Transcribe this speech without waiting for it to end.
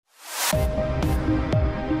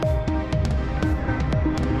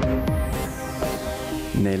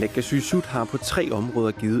Naalakkersuisut har på 3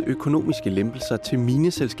 områder givet økonomiske lempelser til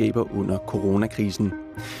mineselskaber under coronakrisen.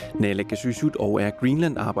 Naalakkersuisut og Air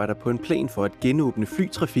Greenland arbejder på en plan for at genåbne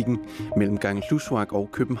flytrafikken mellem Kangerlussuaq og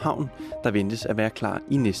København, der ventes at være klar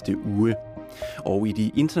i næste uge. Og i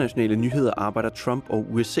de internationale nyheder arbejder Trump og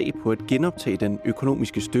USA på at genoptage den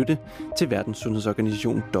økonomiske støtte til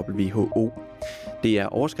Verdenssundhedsorganisationen WHO. Det er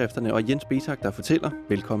overskrifterne og Jens Betak, der fortæller.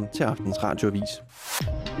 Velkommen til Aftens Radioavis.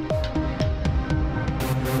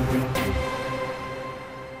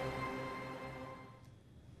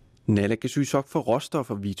 Naalakkersuisut for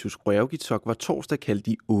råstoffer Vitus Rujaukitsoq var torsdag kaldt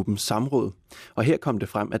i åben samråd. Og her kom det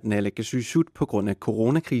frem, at Naalakkersuisut på grund af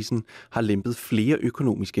coronakrisen har lempet flere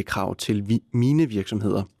økonomiske krav til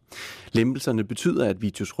minevirksomheder. Lempelserne betyder, at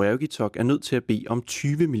Vitus Rujaukitsoq er nødt til at bede om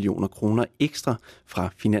 20 millioner kroner ekstra fra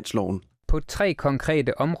finansloven. På 3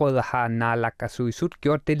 konkrete områder har Naalakkersuisut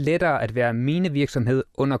gjort det lettere at være minevirksomhed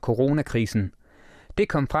under coronakrisen. Det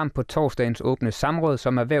kom frem på torsdagens åbne samråd,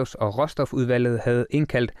 som Erhvervs- og Råstofudvalget havde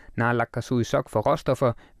indkaldt Naalakkersuisut for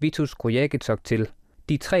råstoffer Vitus Rujaukitsoq til.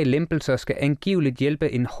 De 3 lempelser skal angiveligt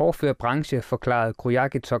hjælpe en hårdfør branche, forklarede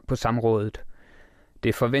Rujaukitsoq på samrådet.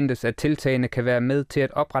 Det forventes, at tiltagene kan være med til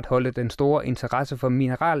at opretholde den store interesse for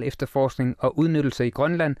mineralefterforskning og udnyttelse i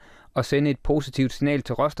Grønland og sende et positivt signal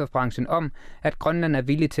til råstofbranchen om, at Grønland er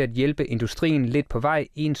villig til at hjælpe industrien lidt på vej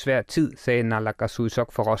i en svær tid, sagde Naalakkersuisut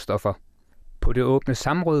for råstoffer. På det åbne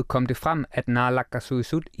samråd kom det frem, at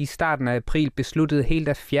Naalakkersuisut i starten af april besluttede helt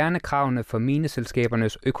at fjerne kravene for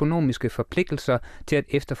mineselskabernes økonomiske forpligtelser til at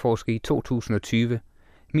efterforske i 2020.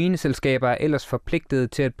 Mineselskaber er ellers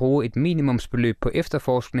forpligtet til at bruge et minimumsbeløb på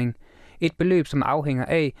efterforskning, et beløb som afhænger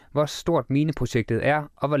af, hvor stort mineprojektet er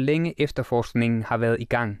og hvor længe efterforskningen har været i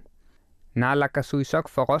gang. Naalakkersuisut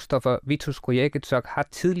for råstoffer Vitus Rujaukitsoq har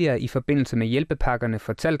tidligere i forbindelse med hjælpepakkerne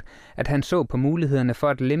fortalt, at han så på mulighederne for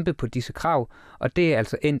at lempe på disse krav, og det er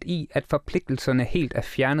altså endt i, at forpligtelserne helt er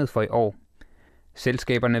fjernet for i år.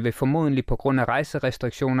 Selskaberne vil formodentlig på grund af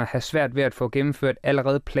rejserestriktioner have svært ved at få gennemført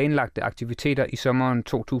allerede planlagte aktiviteter i sommeren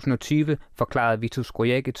 2020, forklarede Vitus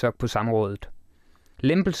Rujaukitsoq på samrådet.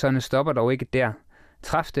 Lempelserne stopper dog ikke der.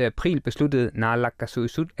 30. april besluttede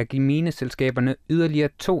Naalakkersuisut at give mineselskaberne yderligere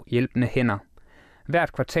 2 hjælpende hænder.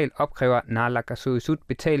 Hvert kvartal opkræver Naalakkersuisut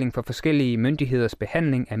betaling for forskellige myndigheders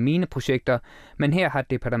behandling af mineprojekter, men her har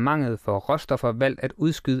departementet for råstoffer valgt at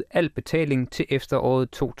udskyde al betaling til efteråret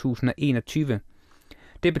 2021.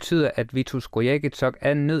 Det betyder, at Vitus Rujaukitsoq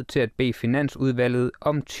er nødt til at bede Finansudvalget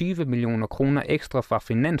om 20 millioner kroner ekstra fra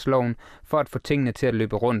finansloven for at få tingene til at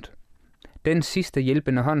løbe rundt. Den sidste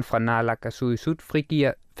hjælpende hånd fra Naalakkersuisut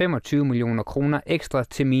frigiver 25 millioner kroner ekstra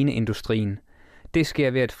til mineindustrien. Det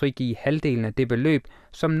sker ved at frigive halvdelen af det beløb,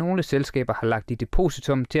 som nogle selskaber har lagt i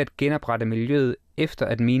depositum til at genoprette miljøet efter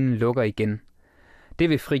at minen lukker igen. Det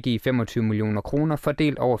vil frigive 25 millioner kroner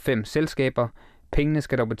fordelt over 5 selskaber. Pengene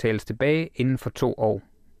skal dog betales tilbage inden for 2 år.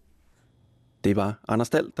 Det var Anders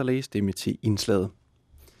Dahl, der læste det med til indslaget.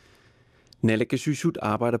 Naalakkersuisut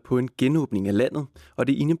arbejder på en genåbning af landet, og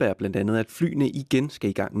det indebærer blandt andet, at flyene igen skal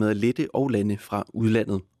i gang med at lette og lande fra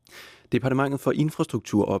udlandet. Departementet for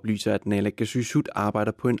Infrastruktur oplyser, at Naalakkersuisut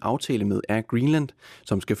arbejder på en aftale med Air Greenland,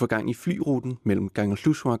 som skal få gang i flyruten mellem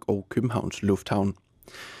Kangerlussuaq og Københavns Lufthavn.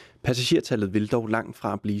 Passagertallet vil dog langt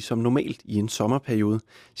fra blive som normalt i en sommerperiode,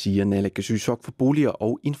 siger Naalakkersuisut for Boliger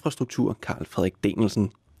og Infrastruktur Carl Frederik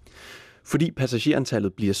Danielsen. Fordi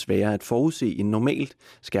passagerantallet bliver sværere at forudse end normalt,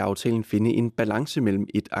 skal aftalen finde en balance mellem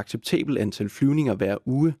et acceptabelt antal flyvninger hver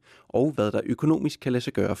uge og hvad der økonomisk kan lade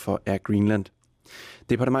sig gøre for Air Greenland.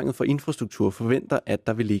 Departementet for Infrastruktur forventer, at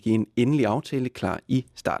der vil ligge en endelig aftale klar i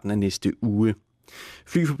starten af næste uge.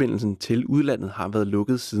 Flyforbindelsen til udlandet har været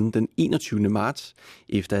lukket siden den 21. marts,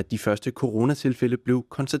 efter at de første coronatilfælde blev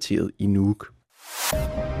konstateret i Nuuk.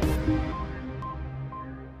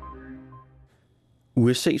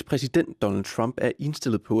 USA's præsident Donald Trump er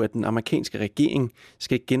indstillet på, at den amerikanske regering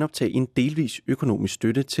skal genoptage en delvis økonomisk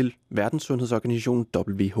støtte til Verdenssundhedsorganisationen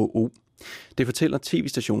WHO. Det fortæller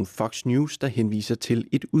tv-stationen Fox News, der henviser til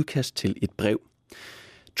et udkast til et brev.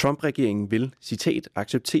 Trump-regeringen vil, citat,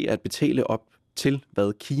 acceptere at betale op til,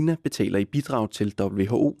 hvad Kina betaler i bidrag til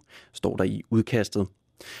WHO, står der i udkastet.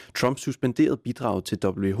 Trump suspenderede bidraget til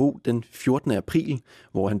WHO den 14. april,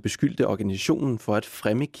 hvor han beskyldte organisationen for at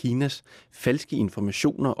fremme Kinas falske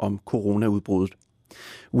informationer om coronaudbruddet.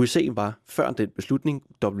 USA var før den beslutning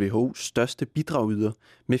WHO's største bidragyder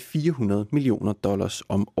med $400 millioner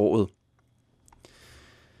om året.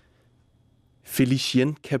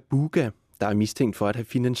 Felicien Kabuga, der er mistænkt for at have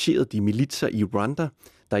finansieret de militser i Rwanda,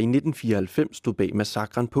 der i 1994 stod bag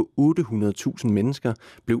massakren på 800.000 mennesker,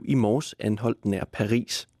 blev i morges anholdt nær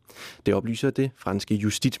Paris. Det oplyser det franske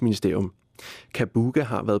justitsministerium. Kabuga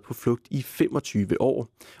har været på flugt i 25 år,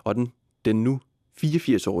 og den nu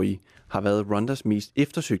 84-årige har været Rwandas mest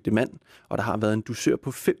eftersøgte mand, og der har været en dusør på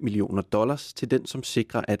 $5 millioner til den, som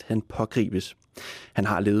sikrer, at han pågribes. Han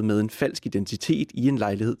har levet med en falsk identitet i en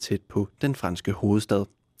lejlighed tæt på den franske hovedstad.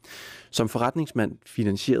 Som forretningsmand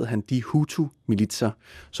finansierede han de Hutu-militser,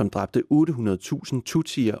 som dræbte 800.000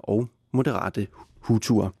 Tutsier og moderate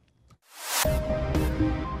Hutuer.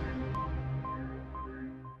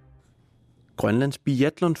 Grønlands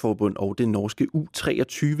Biathlonforbund og det norske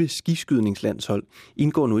U23 skiskydningslandshold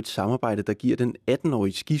indgår nu et samarbejde, der giver den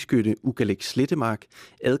 18-årige skiskytte Kalaallit Slettemark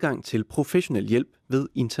adgang til professionel hjælp ved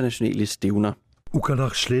internationale stævner.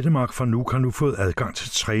 Kalaallit Slettemark fra Nuuk har nu fået adgang til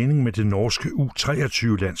træning med det norske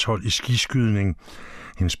U23-landshold i skiskydning.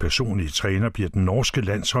 Hendes personlige træner bliver den norske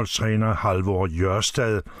landsholdstræner Halvor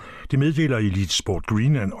Jørstad. Det meddeler Elitesport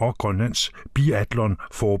Greenland og Grønlands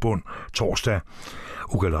Biathlon-forbund torsdag.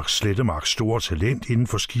 Kalaallit Slettemarks store talent inden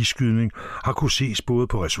for skiskydning har kunne ses både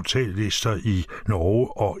på resultatlister i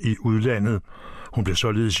Norge og i udlandet. Hun blev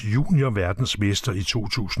således junior-verdensmester i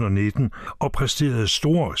 2019 og præsterede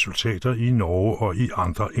store resultater i Norge og i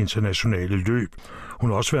andre internationale løb. Hun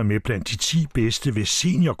har også været med blandt de 10 bedste ved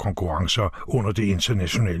seniorkonkurrencer under det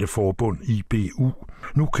internationale forbund IBU.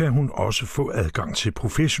 Nu kan hun også få adgang til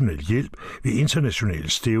professionel hjælp ved internationale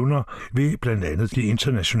stævner ved blandt andet det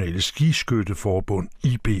internationale skiskytteforbund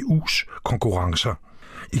IBU's konkurrencer.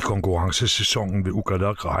 I konkurrencesæsonen vil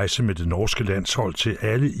Kalaallit rejse med det norske landshold til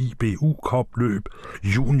alle IBU-kopløb,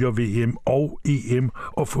 junior-VM og EM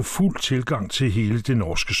og få fuld tilgang til hele det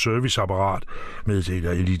norske serviceapparat,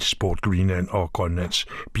 meddeler Elitesport Greenland og Grønlands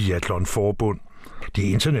Biathlon-forbund. Det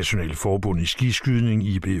internationale forbund i skiskydning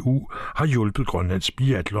IBU har hjulpet Grønlands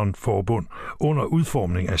Biathlon-forbund under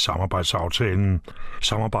udformning af samarbejdsaftalen.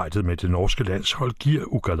 Samarbejdet med det norske landshold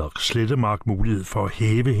giver Kalaallit Slettemark mulighed for at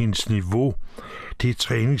hæve hendes niveau. Det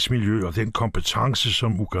træningsmiljø og den kompetence,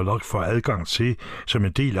 som Kalaallit får adgang til som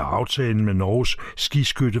en del af aftalen med Norges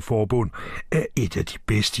skiskytteforbund, er et af de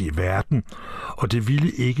bedste i verden, og det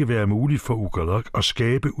ville ikke være muligt for Kalaallit at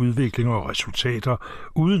skabe udvikling og resultater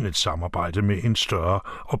uden et samarbejde med en større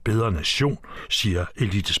og bedre nation, siger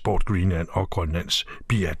Elitesport Greenland og Grønlands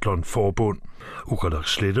Biathlon-forbund. Kalaallit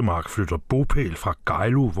Slettemark flytter bopæl fra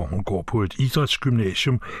Geilo, hvor hun går på et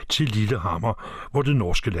idrætsgymnasium, til Lillehammer, hvor det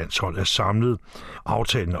norske landshold er samlet.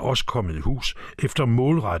 Aftalen er også kommet i hus efter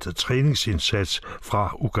målrettet træningsindsats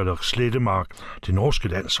fra Kalaallit Slettemark. Det norske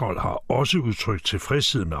landshold har også udtrykt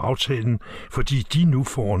tilfredshed med aftalen, fordi de nu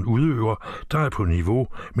får en udøver, der er på niveau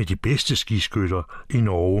med de bedste skiskytter i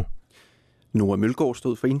Norge. Nora Mølgaard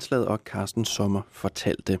stod for indslaget, og Carsten Sommer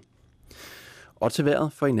fortalte. Og til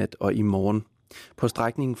vejret for i nat og i morgen. På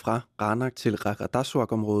strækningen fra Qaanaaq til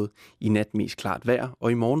Qaqortoq-området i nat mest klart vejr,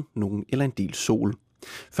 og i morgen nogen eller en del sol.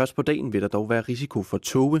 Først på dagen vil der dog være risiko for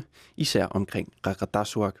tåge, især omkring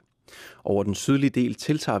Qaqortoq. Over den sydlige del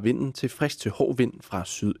tiltager vinden til frisk til hård vind fra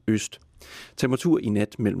sydøst. Temperatur i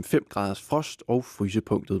nat mellem 5 graders frost og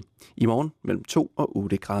frysepunktet. I morgen mellem 2 og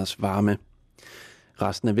 8 graders varme.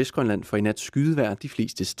 Resten af Vestgrønland får i nat skydevejr de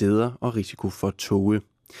fleste steder og risiko for tåge.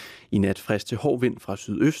 I nat frisk til hård vind fra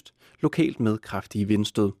sydøst, lokalt med kraftige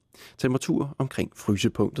vindstød. Temperatur omkring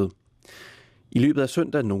frysepunktet. I løbet af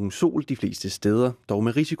søndag nogen sol de fleste steder, dog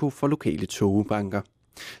med risiko for lokale tågebanker.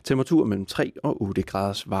 Temperatur mellem 3 og 8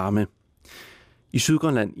 graders varme. I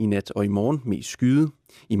Sydgrønland i nat og i morgen mest skyde.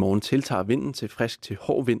 I morgen tiltager vinden til frisk til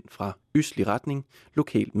hård vind fra østlig retning,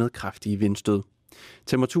 lokalt med kraftige vindstød.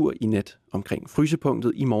 Temperatur i nat omkring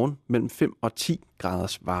frysepunktet, i morgen mellem 5 og 10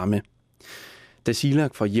 graders varme.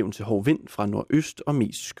 Tasiilaq får jævn til hård vind fra nordøst og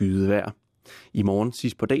mest skyet vejr. I morgen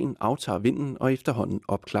sidst på dagen aftager vinden og efterhånden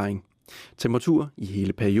opklaring. Temperatur i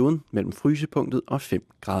hele perioden mellem frysepunktet og 5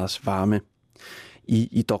 graders varme.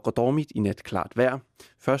 I Qaqortoq i nat klart vejr.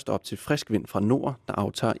 Først op til frisk vind fra nord, der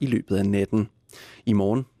aftager i løbet af natten. I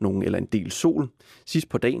morgen nogen eller en del sol. Sidst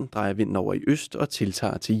på dagen drejer vinden over i øst og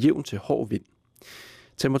tiltager til jævn til hård vind.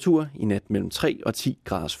 Temperatur i nat mellem 3 og 10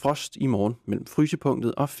 graders frost, i morgen mellem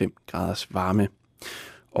frysepunktet og 5 graders varme.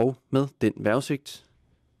 Og med den vejrudsigt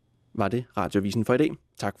var det Radioavisen for i dag.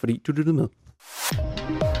 Tak fordi du lyttede med.